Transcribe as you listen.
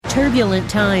Turbulent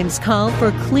times call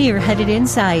for clear-headed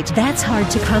insight. That's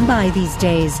hard to come by these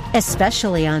days,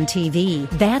 especially on TV.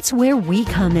 That's where we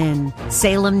come in.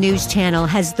 Salem News Channel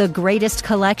has the greatest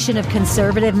collection of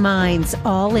conservative minds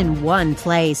all in one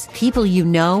place. People you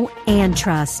know and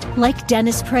trust, like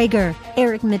Dennis Prager,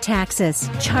 Eric Metaxas,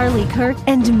 Charlie Kirk,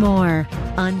 and more.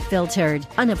 Unfiltered,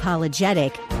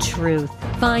 unapologetic truth.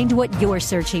 Find what you're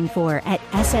searching for at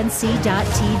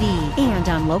snc.tv and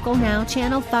on Local Now,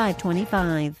 Channel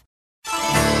 525.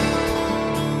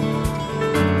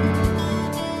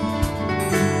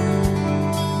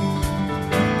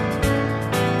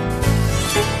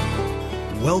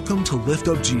 Welcome to Lift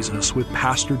Up Jesus with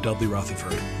Pastor Dudley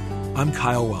Rutherford. I'm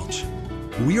Kyle Welch.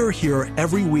 We are here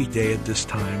every weekday at this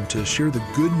time to share the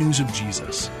good news of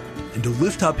Jesus and to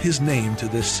lift up his name to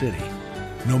this city.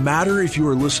 No matter if you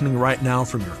are listening right now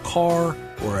from your car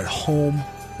or at home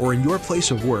or in your place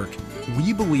of work,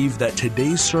 we believe that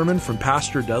today's sermon from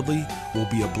Pastor Dudley will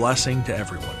be a blessing to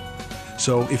everyone.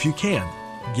 So if you can,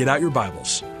 get out your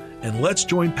Bibles and let's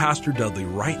join Pastor Dudley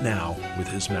right now with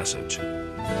his message.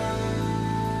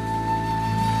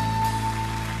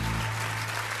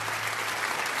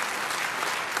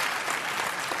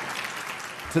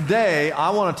 Today, I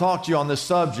want to talk to you on this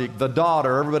subject, the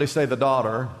daughter. Everybody say the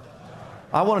daughter.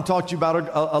 I want to talk to you about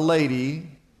a lady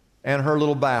and her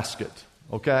little basket,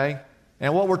 okay?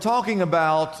 And what we're talking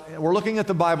about, we're looking at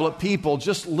the Bible at people,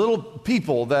 just little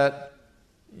people that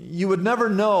you would never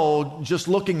know just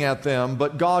looking at them,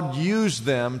 but God used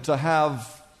them to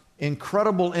have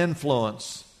incredible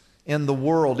influence in the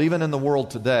world, even in the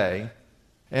world today.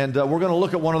 And we're going to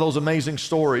look at one of those amazing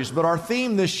stories. But our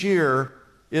theme this year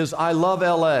is I Love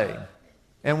L.A.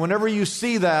 And whenever you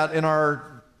see that in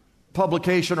our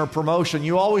publication or promotion,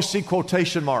 you always see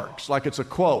quotation marks, like it's a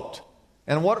quote.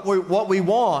 And what we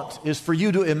want is for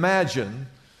you to imagine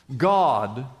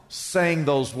God saying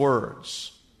those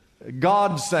words.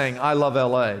 God saying, I love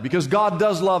L.A. Because God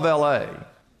does love L.A.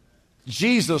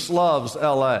 Jesus loves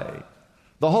L.A.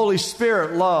 The Holy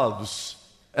Spirit loves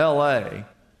L.A.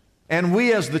 And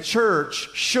we as the church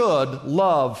should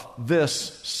love this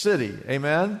city.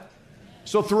 Amen?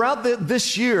 So throughout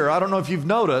this year, I don't know if you've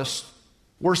noticed,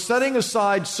 we're setting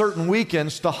aside certain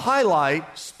weekends to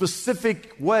highlight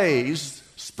specific ways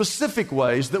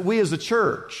that we as a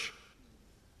church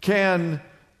can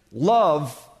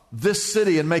love this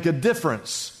city and make a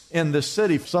difference in this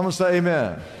city. Someone say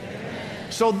amen.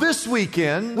 Amen. So this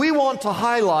weekend, we want to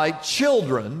highlight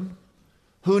children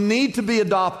who need to be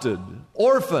adopted,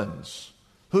 orphans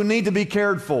who need to be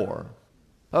cared for,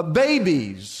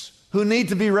 babies who need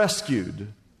to be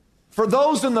rescued, for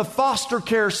those in the foster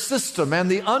care system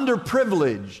and the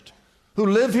underprivileged who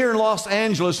live here in Los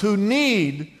Angeles who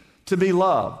need to be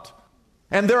loved.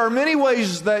 And there are many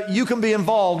ways that you can be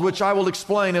involved, which I will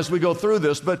explain as we go through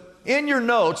this. But in your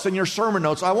notes, in your sermon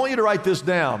notes, I want you to write this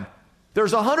down.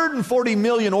 There's 140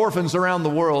 million orphans around the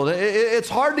world. It's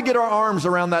hard to get our arms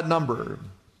around that number.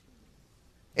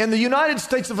 In the United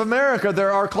States of America,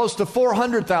 there are close to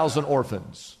 400,000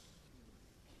 orphans.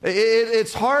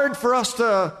 It's hard for us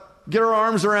to get our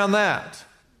arms around that.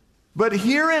 But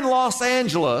here in Los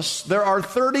Angeles, there are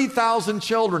 30,000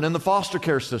 children in the foster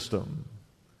care system.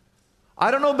 I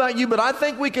don't know about you, but I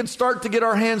think we can start to get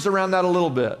our hands around that a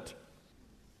little bit.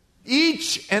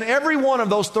 Each and every one of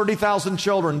those 30,000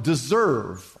 children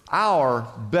deserve our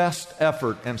best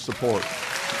effort and support.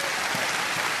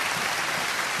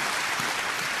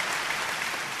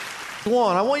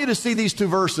 I want you to see these two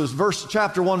verses.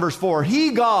 Chapter 1, verse 4.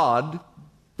 He, God,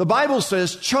 the Bible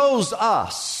says, chose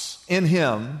us in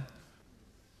Him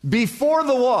before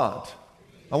the what?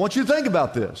 I want you to think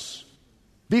about this.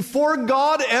 Before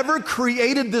God ever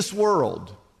created this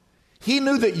world, He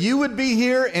knew that you would be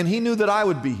here and He knew that I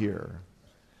would be here.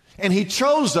 And He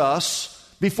chose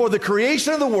us before the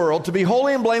creation of the world to be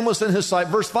holy and blameless in His sight.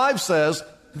 Verse 5 says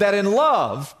that in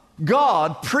love,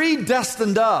 God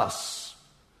predestined us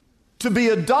to be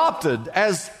adopted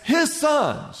as His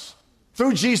sons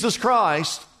through Jesus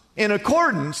Christ in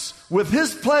accordance with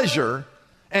His pleasure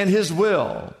and His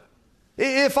will.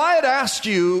 If I had asked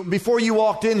you before you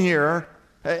walked in here,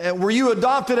 were you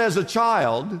adopted as a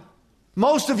child?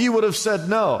 Most of you would have said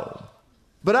no.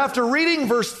 But after reading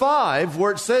verse 5,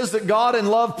 where it says that God in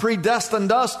love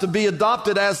predestined us to be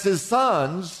adopted as His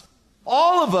sons,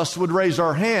 all of us would raise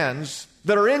our hands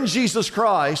that are in Jesus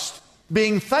Christ,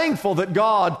 being thankful that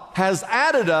God has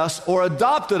added us or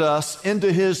adopted us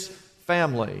into His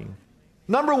family.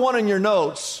 Number one in your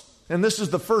notes, and this is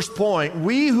the first point,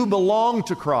 we who belong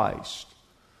to Christ,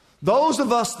 those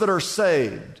of us that are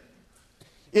saved,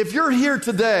 if you're here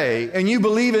today and you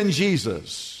believe in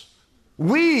Jesus,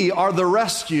 We are the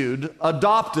rescued,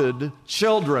 adopted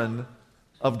children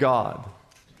of God.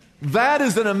 That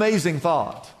is an amazing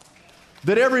thought,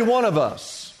 that every one of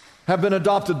us have been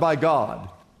adopted by God.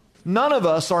 None of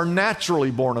us are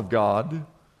naturally born of God.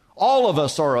 All of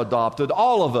us are adopted.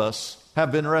 All of us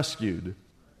have been rescued.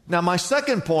 Now, my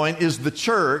second point is the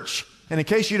church. And in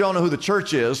case you don't know who the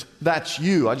church is, that's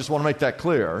you. I just want to make that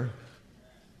clear.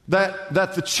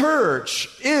 That the church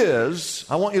is,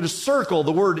 I want you to circle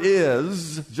the word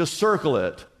is, just circle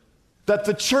it. That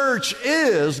the church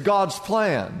is God's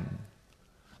plan.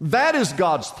 That is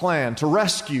God's plan, to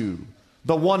rescue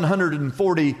the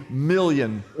 140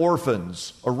 million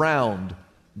orphans around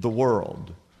the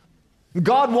world.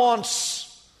 God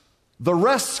wants the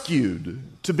rescued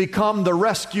to become the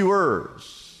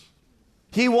rescuers.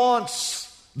 He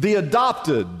wants the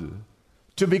adopted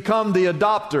to become the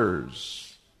adopters.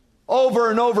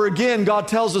 Over and over again, God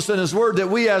tells us in His Word that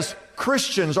we as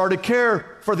Christians are to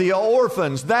care for the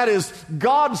orphans. That is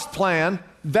God's plan.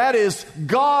 That is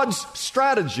God's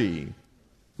strategy.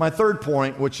 My third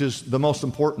point, which is the most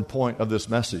important point of this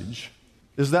message,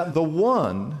 is that the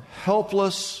one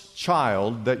helpless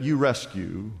child that you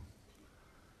rescue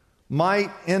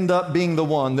might end up being the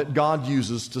one that God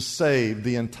uses to save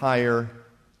the entire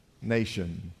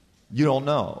nation. You don't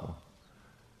know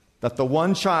that the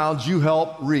one child you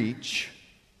help reach,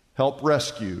 help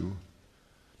rescue,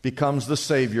 becomes the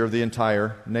Savior of the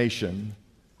entire nation.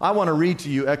 I want to read to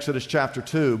you Exodus chapter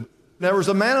 2. There was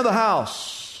a man of the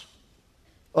house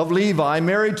of Levi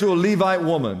married to a Levite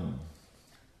woman.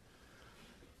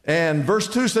 And verse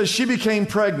 2 says she became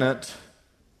pregnant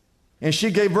and she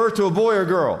gave birth to a boy or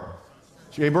girl.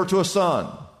 She gave birth to a son.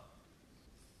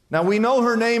 Now we know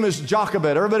her name is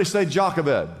Jochebed. Everybody say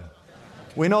Jochebed.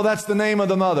 We know that's the name of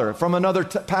the mother from another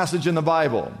passage in the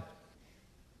Bible.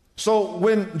 So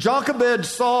when Jochebed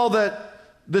saw that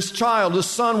this child, this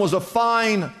son, was a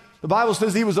fine, the Bible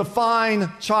says he was a fine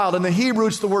child. In the Hebrew,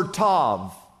 it's the word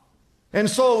tav. And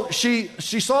so she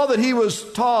saw that he was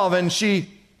tav, and she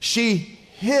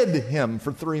hid him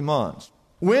for 3 months.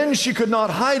 When she could not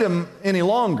hide him any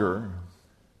longer,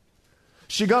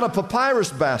 she got a papyrus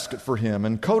basket for him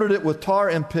and coated it with tar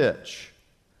and pitch.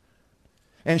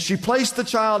 And she placed the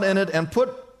child in it and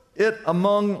put it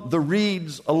among the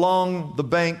reeds along the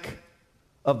bank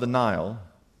of the Nile.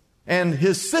 And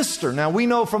his sister, now we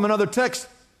know from another text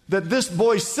that this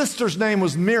boy's sister's name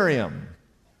was Miriam.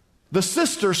 The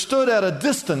sister stood at a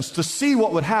distance to see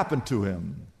what would happen to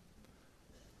him.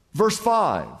 Verse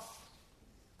 5.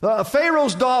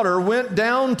 Pharaoh's daughter went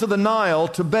down to the Nile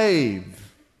to bathe.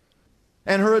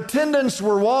 And her attendants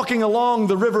were walking along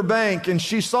the river bank, and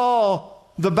she saw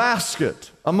the basket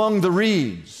among the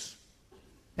reeds.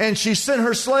 And she sent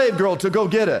her slave girl to go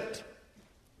get it.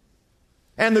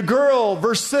 And the girl,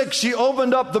 verse 6, she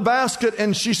opened up the basket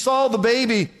and she saw the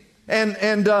baby, and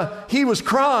he was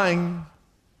crying,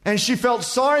 and she felt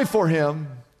sorry for him.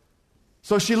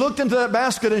 So she looked into that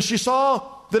basket and she saw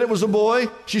that it was a boy.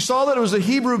 She saw that it was a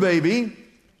Hebrew baby.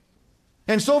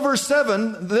 And so verse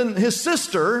 7, then his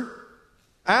sister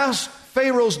asked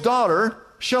Pharaoh's daughter,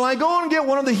 "Shall I go and get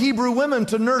one of the Hebrew women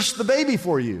to nurse the baby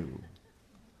for you?"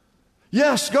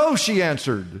 "Yes, go," she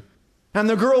answered. And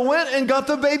the girl went and got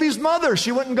the baby's mother.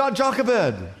 She went and got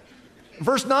Jochebed.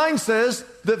 Verse 9 says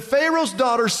that Pharaoh's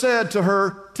daughter said to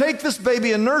her, "Take this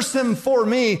baby and nurse him for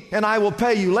me, and I will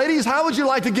pay you." Ladies, how would you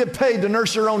like to get paid to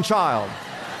nurse your own child?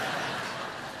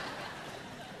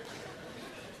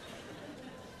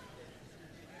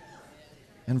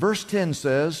 And verse 10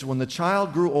 says, when the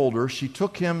child grew older, she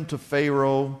took him to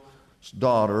Pharaoh's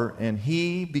daughter, and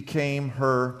he became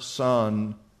her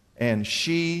son, and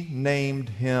she named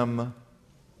him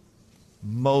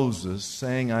Moses,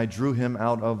 saying, "I drew him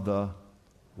out of the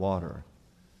water."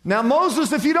 Now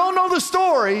Moses, if you don't know the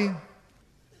story,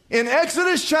 in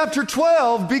Exodus chapter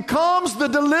 12, becomes the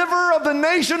deliverer of the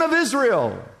nation of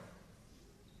Israel.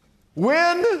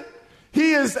 When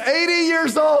he is 80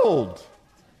 years old,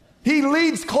 he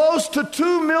leads close to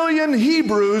 2 million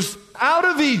Hebrews out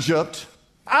of Egypt,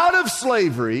 out of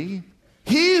slavery.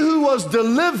 He who was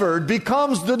delivered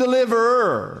becomes the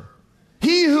deliverer.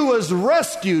 He who was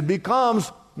rescued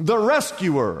becomes the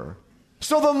rescuer.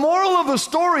 So the moral of the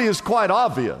story is quite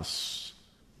obvious.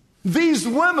 These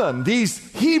women, these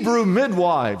Hebrew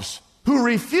midwives who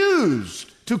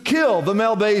refused to kill the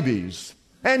male babies,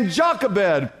 and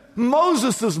Jochebed,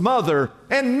 Moses' mother,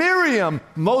 and Miriam,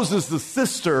 Moses'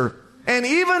 sister, and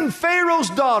even Pharaoh's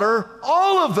daughter,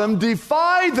 all of them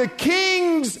defied the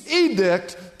king's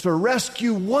edict to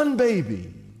rescue one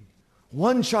baby,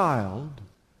 one child.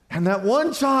 And that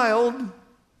one child,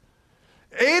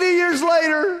 80 years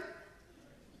later,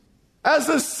 as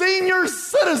a senior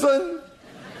citizen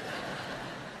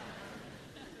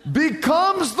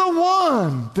becomes the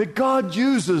one that God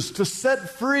uses to set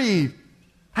free,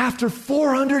 after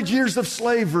 400 years of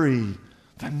slavery,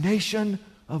 the nation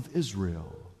of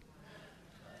Israel.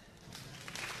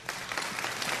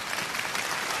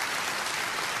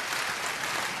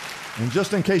 And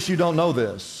just in case you don't know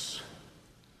this,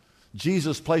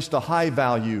 Jesus placed a high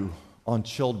value on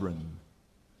children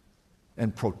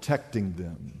and protecting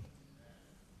them.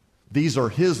 These are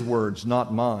His words,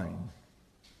 not mine.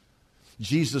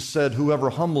 Jesus said,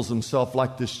 "Whoever humbles himself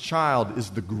like this child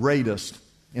is the greatest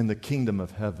in the kingdom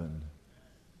of heaven."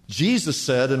 Jesus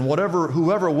said, "And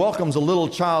whoever welcomes a little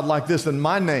child like this in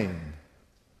my name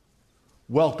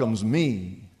welcomes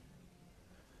me."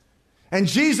 And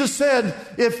Jesus said,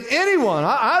 if anyone,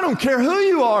 I don't care who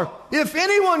you are, if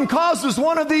anyone causes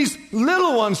one of these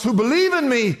little ones who believe in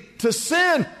me to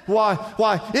sin,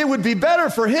 why, it would be better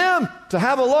for him to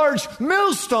have a large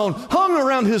millstone hung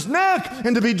around his neck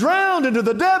and to be drowned into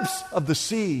the depths of the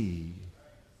sea.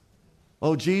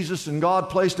 Oh, Jesus and God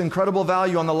placed incredible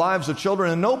value on the lives of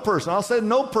children, and no person, I'll say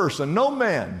no person, no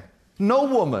man, no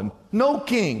woman, no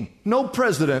king, no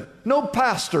president, no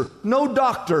pastor, no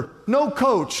doctor, no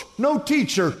coach, no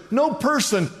teacher, no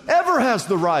person ever has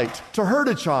the right to hurt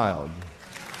a child.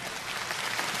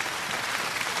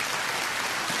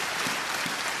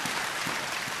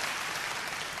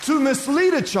 To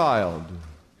mislead a child,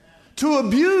 to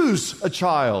abuse a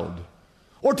child,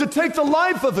 or to take the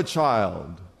life of a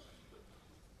child.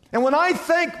 And when I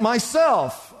think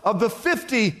myself of the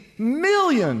 50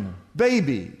 million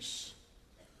babies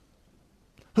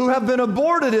who have been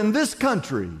aborted in this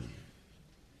country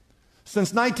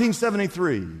since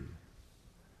 1973,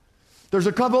 there's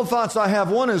a couple of thoughts I have.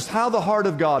 One is how the heart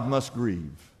of God must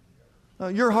grieve.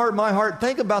 Your heart, my heart,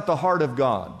 think about the heart of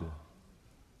God.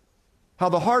 How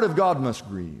the heart of God must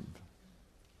grieve.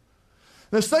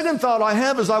 The second thought I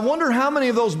have is I wonder how many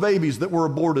of those babies that were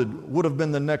aborted would have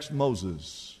been the next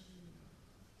Moses.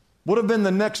 Would have been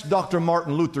the next Dr.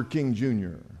 Martin Luther King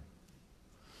Jr.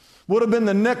 Would have been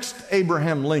the next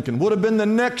Abraham Lincoln. Would have been the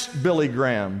next Billy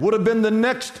Graham. Would have been the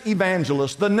next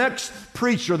evangelist, the next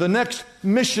preacher, the next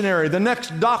missionary, the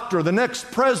next doctor, the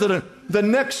next president, the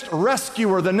next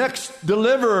rescuer, the next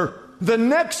deliverer, the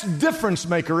next difference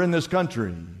maker in this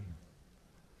country.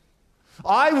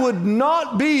 I would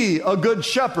not be a good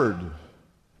shepherd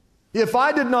if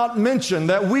I did not mention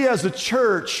that we as a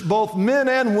church, both men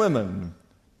and women,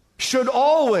 should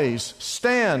always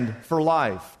stand for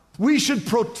life. We should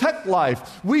protect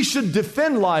life. We should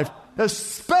defend life,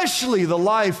 especially the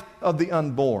life of the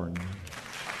unborn.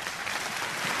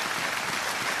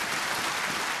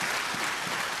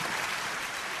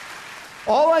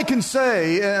 All I can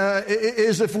say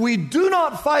is if we do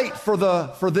not fight for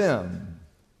them,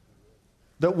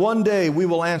 that one day we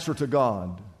will answer to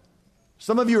God.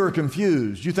 Some of you are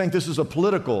confused. You think this is a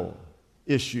political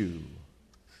issue.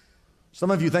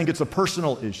 Some of you think it's a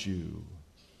personal issue.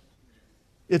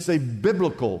 It's a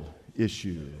biblical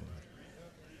issue.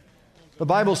 The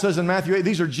Bible says in Matthew 8,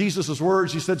 these are Jesus'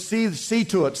 words. He said, see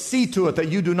to it that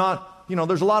you do not,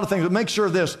 there's a lot of things, but make sure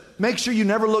of this. Make sure you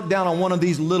never look down on one of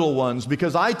these little ones,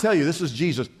 because I tell you, this is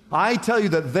Jesus. I tell you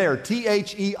that they're,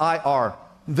 T-H-E-I-R,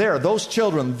 those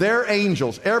children, they're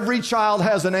angels. Every child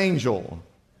has an angel.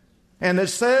 And it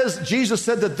says, Jesus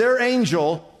said that their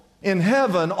angel in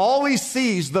heaven always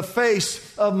sees the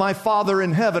face of my Father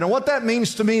in heaven. And what that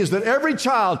means to me is that every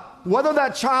child, whether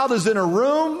that child is in a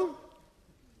room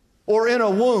or in a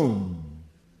womb,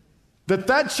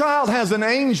 that child has an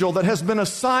angel that has been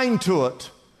assigned to it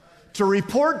to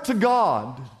report to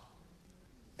God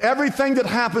everything that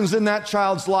happens in that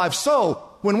child's life. So,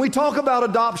 when we talk about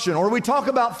adoption, or we talk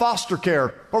about foster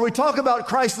care, or we talk about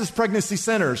crisis pregnancy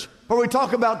centers, or we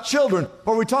talk about children,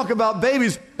 or we talk about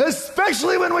babies,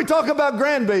 especially when we talk about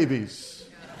grandbabies,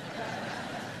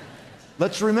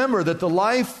 let's remember that the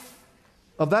life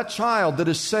of that child that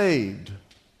is saved,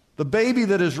 the baby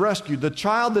that is rescued, the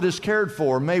child that is cared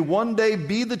for, may one day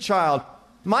be the child,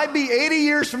 might be 80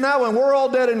 years from now when we're all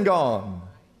dead and gone.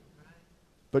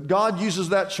 But God uses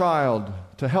that child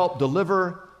to help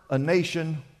deliver a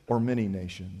nation or many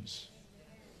nations.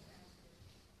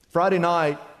 Friday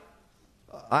night,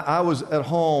 I was at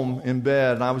home in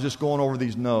bed and I was just going over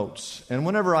these notes. And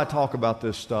whenever I talk about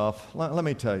this stuff, let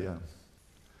me tell you,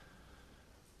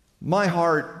 my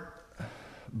heart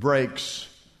breaks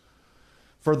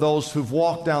for those who've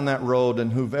walked down that road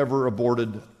and who've ever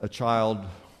aborted a child,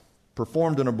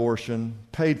 performed an abortion,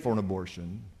 paid for an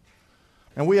abortion.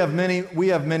 And we have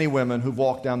many women who've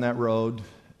walked down that road,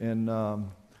 and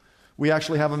We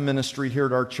actually have a ministry here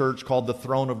at our church called the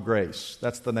Throne of Grace.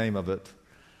 That's the name of it.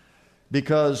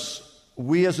 Because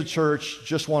we as a church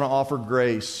just want to offer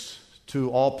grace to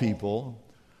all people.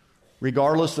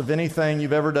 Regardless of anything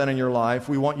you've ever done in your life,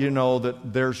 we want you to know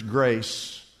that there's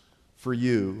grace for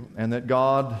you and that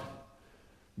God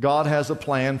has a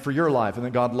plan for your life and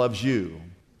that God loves you.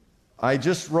 I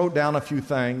just wrote down a few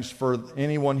things for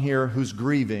anyone here who's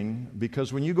grieving,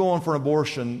 because when you go in for an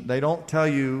abortion, they don't tell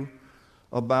you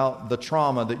about the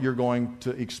trauma that you're going to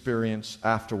experience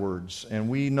afterwards. And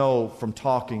we know from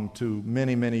talking to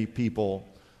many, many people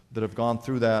that have gone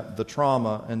through that, the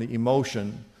trauma and the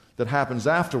emotion that happens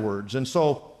afterwards. And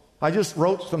so I just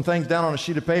wrote some things down on a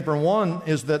sheet of paper. And one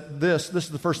is that this is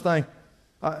the first thing,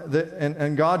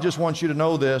 and God just wants you to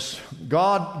know this.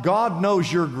 God knows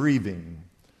you're grieving.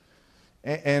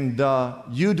 And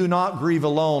you do not grieve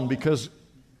alone, because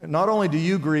not only do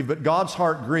you grieve, but God's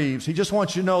heart grieves. He just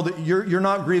wants you to know that you're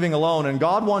not grieving alone. And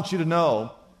God wants you to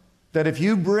know that if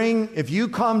you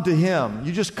come to Him,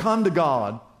 you just come to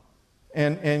God,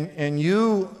 and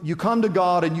you come to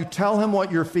God and you tell Him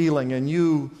what you're feeling, and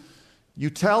you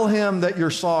tell Him that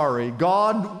you're sorry,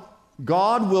 God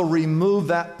will remove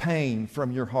that pain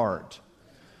from your heart.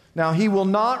 Now, He will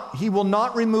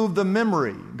not remove the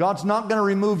memory. God's not going to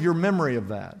remove your memory of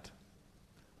that.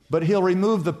 But He'll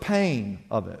remove the pain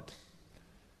of it.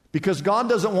 Because God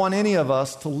doesn't want any of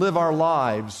us to live our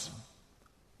lives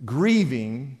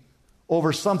grieving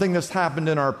over something that's happened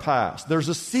in our past. There's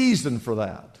a season for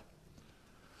that.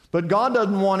 But God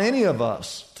doesn't want any of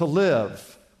us to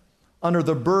live under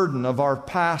the burden of our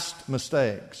past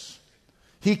mistakes.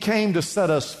 He came to set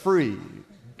us free.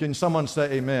 Can someone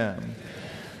say amen?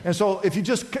 And so if you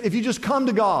just come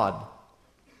to God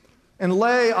and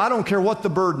lay, I don't care what the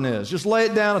burden is, just lay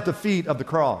it down at the feet of the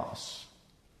cross,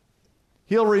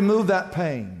 He'll remove that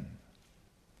pain.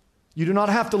 You do not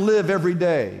have to live every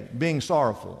day being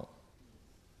sorrowful.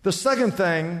 The second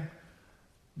thing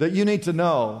that you need to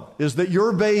know is that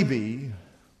your baby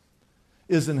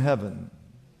is in heaven.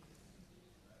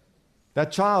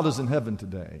 That child is in heaven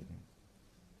today.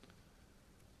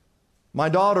 My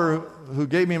daughter, who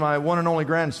gave me my one and only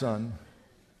grandson,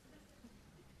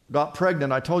 got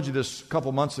pregnant. I told you this a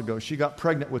couple months ago. She got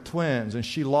pregnant with twins, and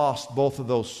she lost both of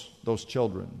those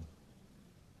children.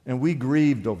 And we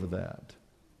grieved over that.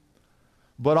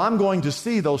 But I'm going to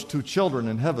see those two children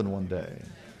in heaven one day.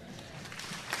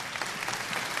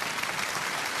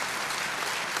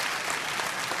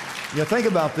 Yeah, think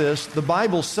about this. The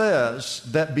Bible says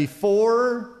that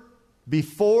before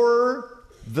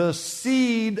the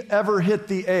seed ever hit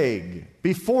the egg,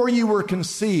 before you were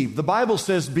conceived, the Bible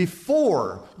says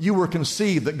before you were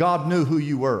conceived that God knew who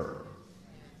you were.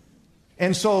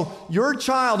 And so your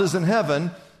child is in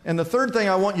heaven. And the third thing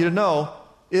I want you to know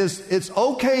is it's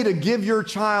okay to give your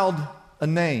child a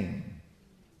name.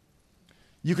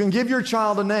 You can give your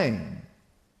child a name.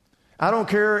 I don't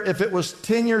care if it was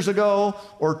 10 years ago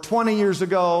or 20 years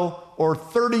ago or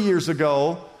 30 years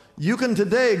ago. You can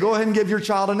today go ahead and give your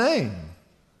child a name.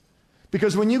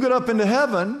 Because when you get up into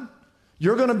heaven,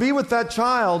 you're going to be with that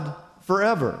child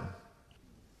forever.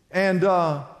 And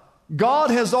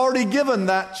God has already given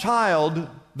that child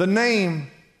the name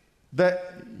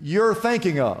that you're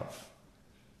thinking of.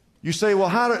 You say, well,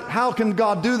 how can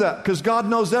God do that? Because God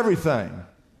knows everything.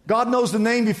 God knows the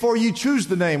name before you choose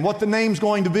the name, what the name's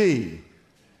going to be.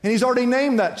 And He's already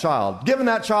named that child, given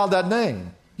that child that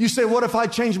name. You say, what if I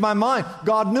change my mind?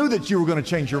 God knew that you were going to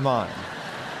change your mind.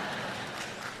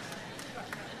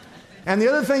 And the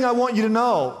other thing I want you to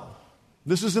know,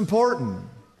 this is important.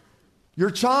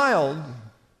 Your child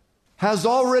has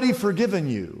already forgiven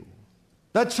you.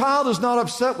 That child is not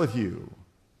upset with you.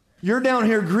 You're down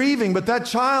here grieving, but that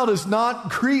child is not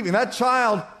grieving. That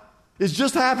child is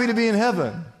just happy to be in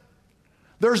heaven.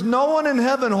 There's no one in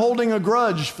heaven holding a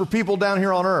grudge for people down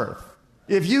here on earth.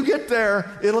 If you get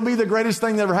there, it'll be the greatest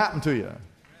thing that ever happened to you.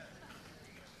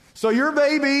 So your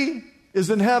baby is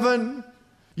in heaven.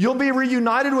 You'll be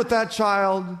reunited with that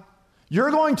child.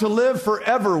 You're going to live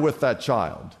forever with that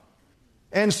child.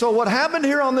 And so what happened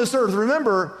here on this earth,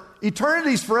 remember,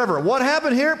 eternity's forever. What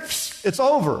happened here, it's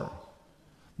over.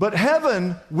 But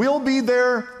heaven, we'll be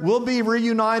there. We'll be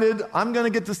reunited. I'm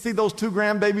going to get to see those two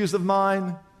grandbabies of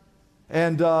mine.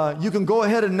 And you can go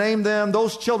ahead and name them.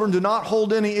 Those children do not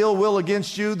hold any ill will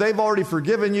against you. They've already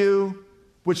forgiven you.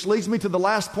 Which leads me to the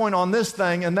last point on this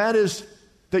thing, and that is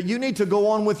that you need to go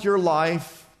on with your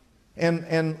life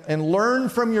and learn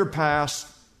from your past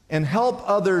and help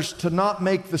others to not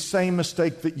make the same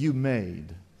mistake that you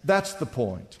made. That's the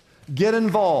point. Get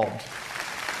involved.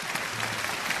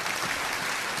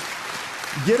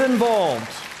 Get involved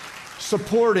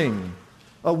supporting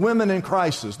women in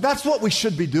crisis. That's what we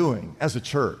should be doing as a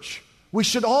church. We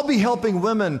should all be helping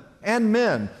women and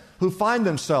men who find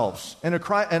themselves in a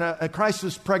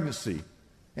crisis pregnancy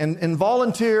and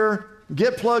volunteer,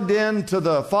 get plugged in to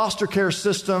the foster care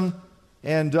system,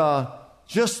 and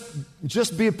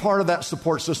just be a part of that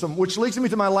support system, which leads me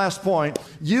to my last point.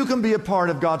 You can be a part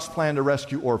of God's plan to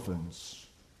rescue orphans.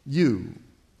 You.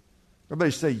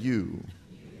 Everybody say you.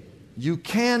 You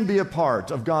can be a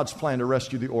part of God's plan to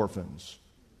rescue the orphans.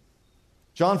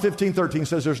 John 15:13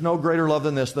 says there's no greater love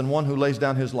than this, than one who lays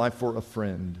down his life for a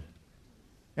friend.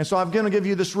 And so I'm going to give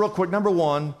you this real quick. Number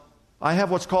one, I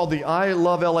have what's called the I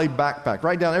Love LA backpack.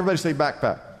 Write down, everybody say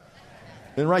backpack.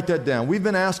 Then write that down. We've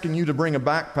been asking you to bring a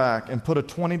backpack and put a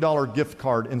 $20 gift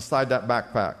card inside that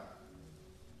backpack.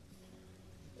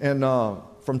 And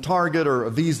from Target or a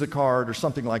Visa card or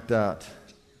something like that.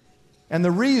 And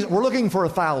the reason, we're looking for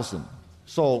 1,000.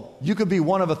 So you could be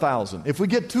one of 1,000. If we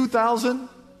get 2,000,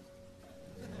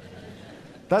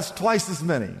 that's twice as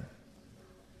many.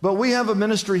 But we have a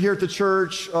ministry here at the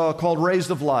church called Rays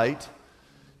of Light.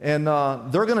 And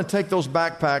they're going to take those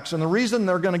backpacks. And the reason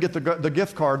they're going to get the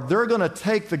gift card, they're going to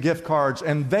take the gift cards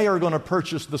and they are going to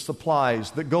purchase the supplies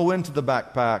that go into the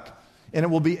backpack. And it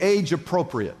will be age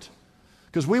appropriate.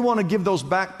 Because we want to give those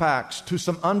backpacks to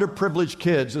some underprivileged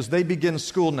kids as they begin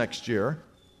school next year.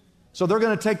 So they're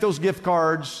going to take those gift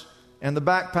cards and the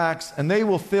backpacks, and they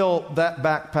will fill that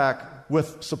backpack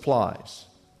with supplies.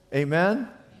 Amen?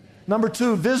 Number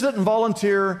two, visit and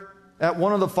volunteer at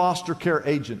one of the foster care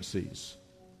agencies.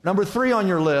 Number three on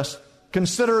your list,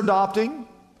 consider adopting.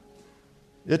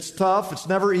 It's tough, it's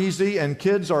never easy, and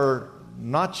kids are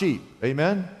not cheap.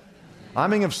 Amen? I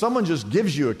mean, if someone just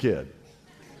gives you a kid,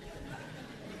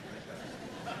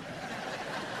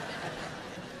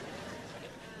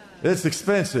 it's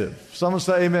expensive. Someone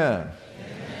say amen. Amen.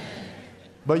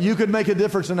 But you could make a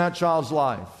difference in that child's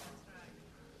life.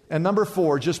 And number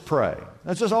four, just pray.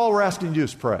 That's just all we're asking you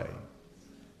is pray.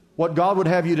 What God would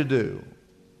have you to do.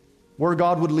 Where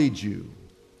God would lead you.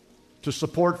 To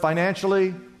support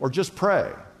financially or just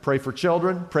pray. Pray for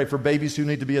children. Pray for babies who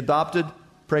need to be adopted.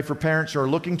 Pray for parents who are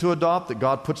looking to adopt, that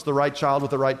God puts the right child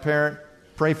with the right parent.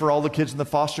 Pray for all the kids in the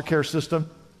foster care system.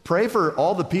 Pray for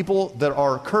all the people that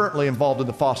are currently involved in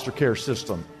the foster care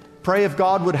system. Pray if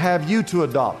God would have you to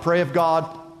adopt. Pray if God,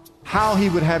 how He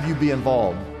would have you be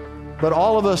involved. But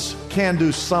all of us can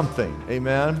do something.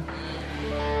 Amen.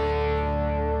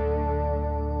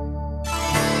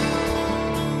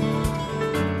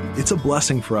 It's a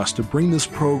blessing for us to bring this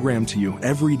program to you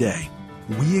every day.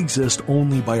 We exist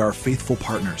only by our faithful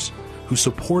partners who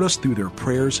support us through their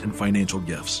prayers and financial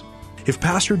gifts. If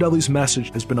Pastor Dudley's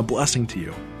message has been a blessing to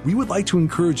you, we would like to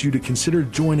encourage you to consider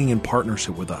joining in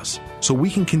partnership with us so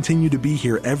we can continue to be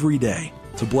here every day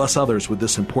to bless others with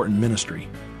this important ministry.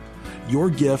 Your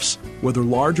gifts, whether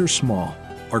large or small,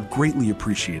 are greatly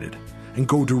appreciated and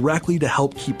go directly to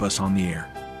help keep us on the air.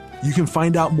 You can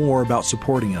find out more about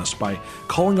supporting us by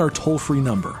calling our toll-free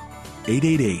number,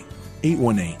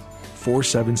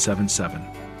 888-818-4777.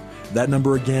 That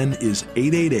number again is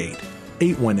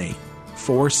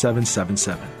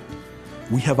 888-818-4777.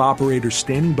 We have operators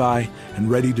standing by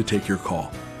and ready to take your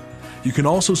call. You can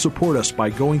also support us by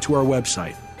going to our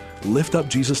website,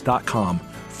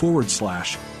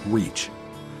 liftupjesus.com/reach.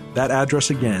 That address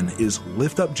again is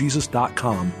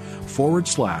liftupjesus.com/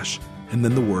 and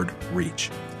then the word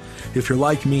reach. If you're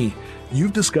like me,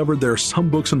 you've discovered there are some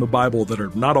books in the Bible that are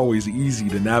not always easy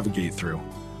to navigate through.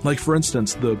 Like, for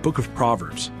instance, the book of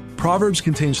Proverbs. Proverbs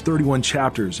contains 31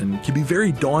 chapters and can be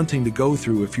very daunting to go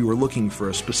through if you are looking for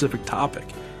a specific topic.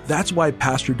 That's why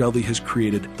Pastor Dudley has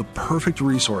created the perfect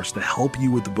resource to help you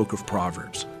with the book of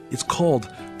Proverbs. It's called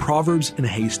Proverbs in a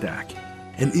Haystack,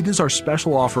 and it is our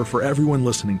special offer for everyone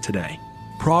listening today.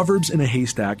 Proverbs in a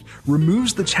Haystack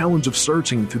removes the challenge of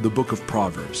searching through the book of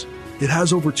Proverbs. It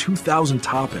has over 2,000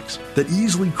 topics that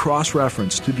easily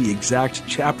cross-reference to the exact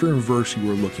chapter and verse you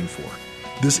are looking for.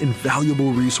 This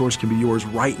invaluable resource can be yours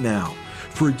right now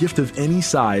for a gift of any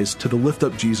size to the Lift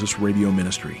Up Jesus radio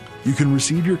ministry. You can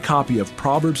receive your copy of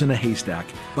Proverbs in a Haystack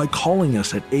by calling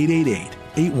us at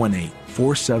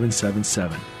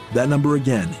 888-818-4777. That number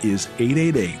again is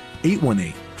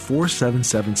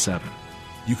 888-818-4777.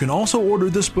 You can also order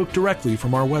this book directly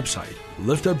from our website,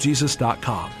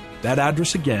 liftupjesus.com. That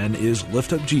address again is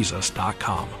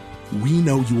liftupjesus.com. We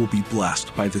know you will be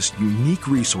blessed by this unique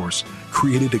resource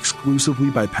created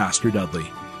exclusively by Pastor Dudley.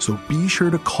 So be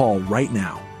sure to call right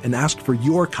now and ask for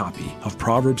your copy of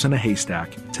Proverbs in a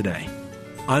Haystack today.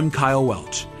 I'm Kyle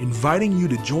Welch, inviting you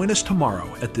to join us tomorrow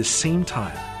at this same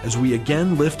time as we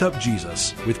again lift up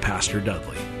Jesus with Pastor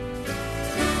Dudley.